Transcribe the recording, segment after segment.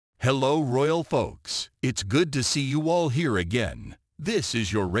Hello, royal folks. It's good to see you all here again. This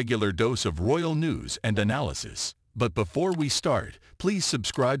is your regular dose of royal news and analysis. But before we start, please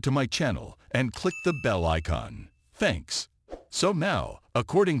subscribe to my channel and click the bell icon. Thanks. So now,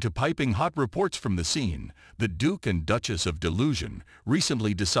 according to piping hot reports from the scene, the Duke and Duchess of Delusion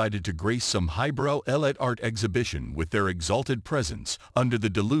recently decided to grace some highbrow elite art exhibition with their exalted presence under the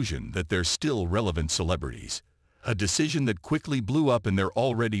delusion that they're still relevant celebrities. A decision that quickly blew up in their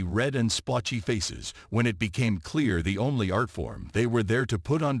already red and splotchy faces when it became clear the only art form they were there to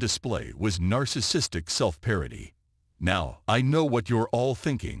put on display was narcissistic self-parody. Now, I know what you're all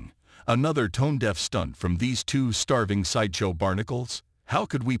thinking. Another tone-deaf stunt from these two starving sideshow barnacles? How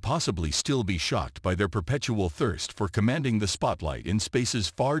could we possibly still be shocked by their perpetual thirst for commanding the spotlight in spaces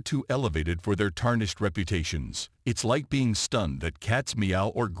far too elevated for their tarnished reputations? It's like being stunned that cat's meow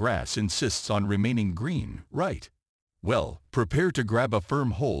or grass insists on remaining green, right? Well, prepare to grab a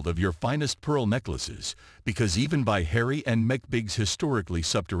firm hold of your finest pearl necklaces, because even by Harry and Meg's historically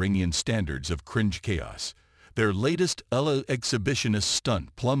subterranean standards of cringe chaos, their latest Ella exhibitionist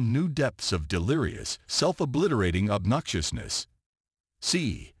stunt plumbed new depths of delirious, self-obliterating obnoxiousness.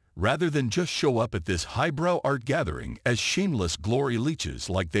 See, rather than just show up at this highbrow art gathering as shameless glory leeches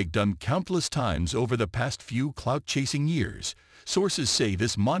like they've done countless times over the past few clout-chasing years, sources say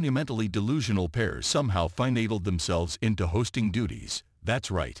this monumentally delusional pair somehow finagled themselves into hosting duties. That's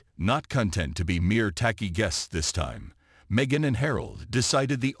right, not content to be mere tacky guests this time. Meghan and Harold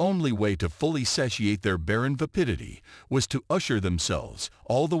decided the only way to fully satiate their barren vapidity was to usher themselves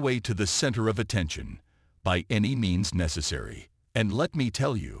all the way to the center of attention, by any means necessary. And let me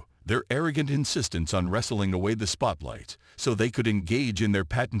tell you, their arrogant insistence on wrestling away the spotlight so they could engage in their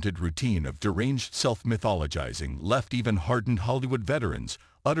patented routine of deranged self-mythologizing left even hardened Hollywood veterans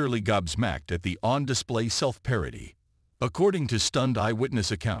utterly gobsmacked at the on-display self-parody. According to stunned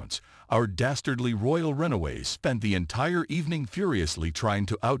eyewitness accounts, our dastardly royal runaways spent the entire evening furiously trying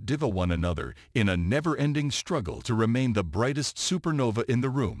to outdiva one another in a never-ending struggle to remain the brightest supernova in the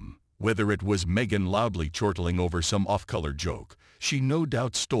room. Whether it was Meghan loudly chortling over some off-color joke she no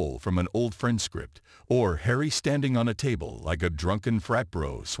doubt stole from an old friend script, or Harry standing on a table like a drunken frat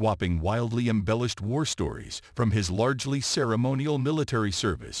bro swapping wildly embellished war stories from his largely ceremonial military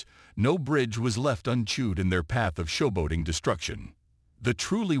service, no bridge was left unchewed in their path of showboating destruction. The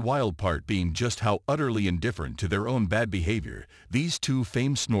truly wild part being just how utterly indifferent to their own bad behavior these two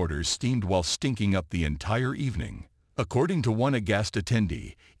famed snorters steamed while stinking up the entire evening. According to one aghast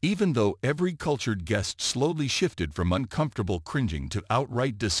attendee, even though every cultured guest slowly shifted from uncomfortable cringing to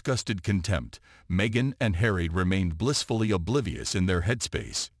outright disgusted contempt, Meghan and Harry remained blissfully oblivious in their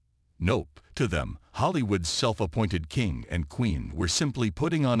headspace. Nope, to them, Hollywood's self-appointed king and queen were simply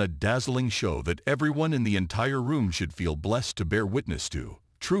putting on a dazzling show that everyone in the entire room should feel blessed to bear witness to.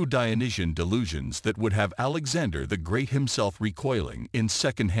 True Dionysian delusions that would have Alexander the Great himself recoiling in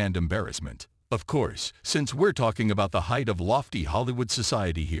second-hand embarrassment. Of course, since we're talking about the height of lofty Hollywood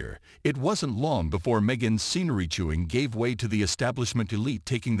society here, it wasn't long before Meghan's scenery chewing gave way to the establishment elite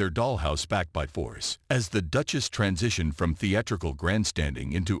taking their dollhouse back by force. As the Duchess transitioned from theatrical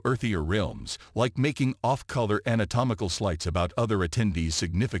grandstanding into earthier realms, like making off-color anatomical slights about other attendees'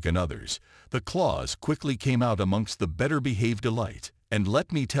 significant others, the claws quickly came out amongst the better-behaved elite. And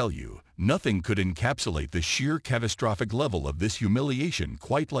let me tell you, nothing could encapsulate the sheer catastrophic level of this humiliation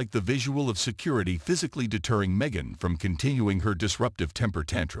quite like the visual of security physically deterring Meghan from continuing her disruptive temper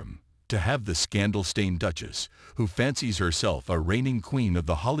tantrum. To have the scandal-stained Duchess, who fancies herself a reigning queen of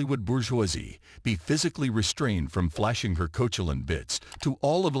the Hollywood bourgeoisie, be physically restrained from flashing her Coachella bits to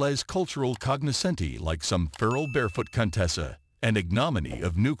all of les cultural cognoscenti like some feral barefoot contessa, an ignominy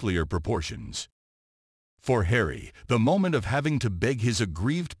of nuclear proportions. For Harry, the moment of having to beg his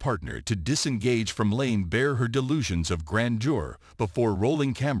aggrieved partner to disengage from laying bare her delusions of grandeur before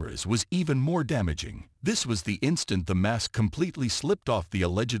rolling cameras was even more damaging. This was the instant the mask completely slipped off the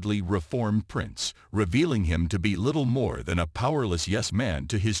allegedly reformed prince, revealing him to be little more than a powerless yes-man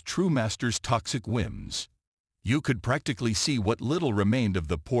to his true master's toxic whims. You could practically see what little remained of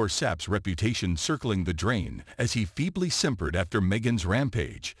the poor sap's reputation circling the drain as he feebly simpered after Meghan's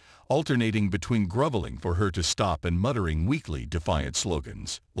rampage, alternating between groveling for her to stop and muttering weakly defiant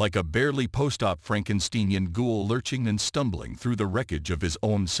slogans, like a barely post-op Frankensteinian ghoul lurching and stumbling through the wreckage of his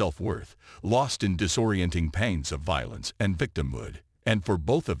own self-worth, lost in disorienting pangs of violence and victimhood. And for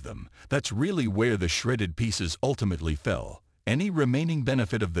both of them, that's really where the shredded pieces ultimately fell. Any remaining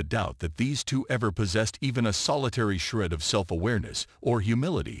benefit of the doubt that these two ever possessed even a solitary shred of self-awareness or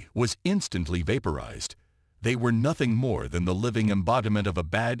humility was instantly vaporized. They were nothing more than the living embodiment of a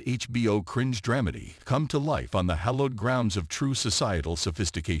bad HBO cringe dramedy come to life on the hallowed grounds of true societal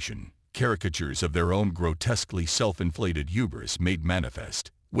sophistication. Caricatures of their own grotesquely self-inflated hubris made manifest,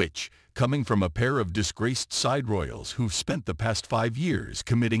 which, coming from a pair of disgraced side royals who've spent the past 5 years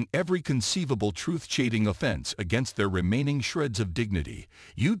committing every conceivable truth-shading offense against their remaining shreds of dignity,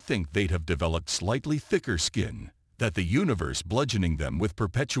 you'd think they'd have developed slightly thicker skin, that the universe bludgeoning them with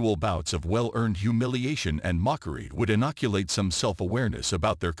perpetual bouts of well-earned humiliation and mockery would inoculate some self-awareness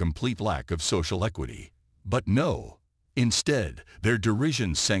about their complete lack of social equity. But no. Instead, their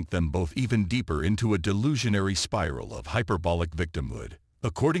derision sank them both even deeper into a delusionary spiral of hyperbolic victimhood.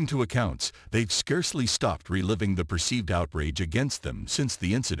 According to accounts, they've scarcely stopped reliving the perceived outrage against them since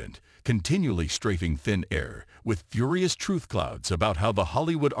the incident, continually strafing thin air with furious truth clouds about how the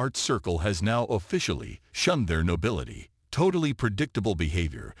Hollywood art circle has now officially shunned their nobility. Totally predictable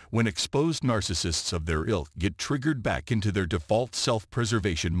behavior when exposed narcissists of their ilk get triggered back into their default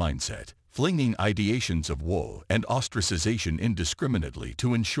self-preservation mindset, flinging ideations of woe and ostracization indiscriminately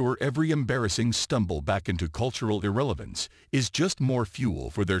to ensure every embarrassing stumble back into cultural irrelevance is just more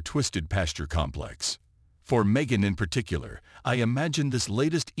fuel for their twisted pasture complex. For Meghan in particular, I imagine this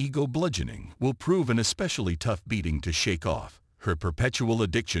latest ego bludgeoning will prove an especially tough beating to shake off. Her perpetual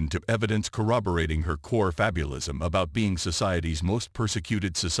addiction to evidence corroborating her core fabulism about being society's most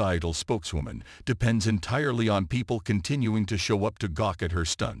persecuted societal spokeswoman depends entirely on people continuing to show up to gawk at her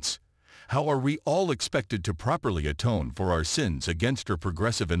stunts. How are we all expected to properly atone for our sins against her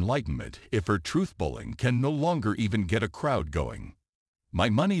progressive enlightenment if her truth-bulling can no longer even get a crowd going? My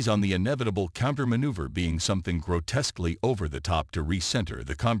money's on the inevitable counter-maneuver being something grotesquely over the top to recenter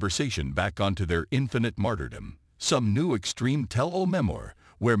the conversation back onto their infinite martyrdom. Some new extreme tell-all memoir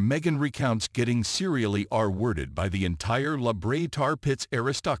where Meghan recounts getting serially R-worded by the entire La Brea Tar Pits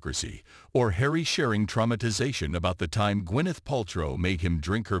aristocracy, or Harry sharing traumatization about the time Gwyneth Paltrow made him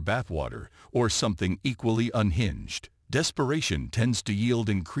drink her bathwater, or something equally unhinged. Desperation tends to yield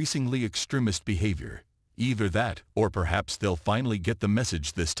increasingly extremist behavior. Either that, or perhaps they'll finally get the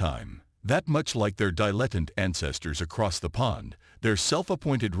message this time. That much like their dilettante ancestors across the pond, their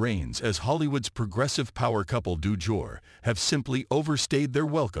self-appointed reigns as Hollywood's progressive power couple du jour have simply overstayed their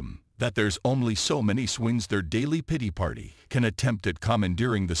welcome, that there's only so many swings their daily pity party can attempt at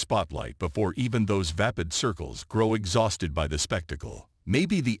commandeering the spotlight before even those vapid circles grow exhausted by the spectacle.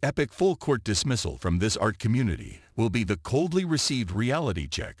 Maybe the epic full-court dismissal from this art community will be the coldly received reality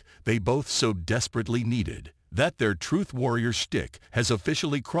check they both so desperately needed. That their truth warrior shtick has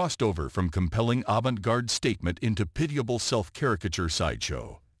officially crossed over from compelling avant-garde statement into pitiable self-caricature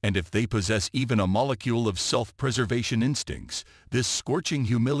sideshow. And if they possess even a molecule of self-preservation instincts, this scorching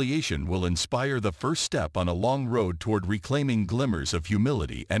humiliation will inspire the first step on a long road toward reclaiming glimmers of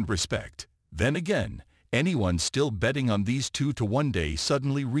humility and respect. Then again, anyone still betting on these two to one day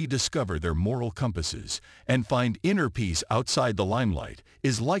suddenly rediscover their moral compasses and find inner peace outside the limelight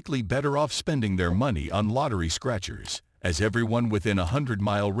is likely better off spending their money on lottery scratchers. As everyone within a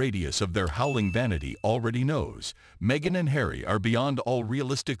 100-mile radius of their howling vanity already knows, Meghan and Harry are beyond all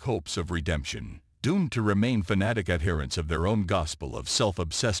realistic hopes of redemption, doomed to remain fanatic adherents of their own gospel of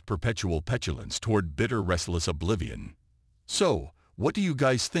self-obsessed perpetual petulance toward bitter restless oblivion. So, what do you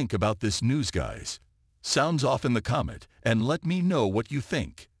guys think about this news, guys? Sounds off in the comment and let me know what you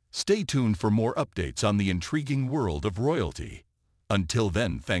think. Stay tuned for more updates on the intriguing world of royalty. Until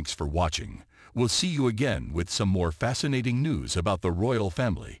then, thanks for watching. We'll see you again with some more fascinating news about the royal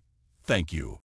family. Thank you.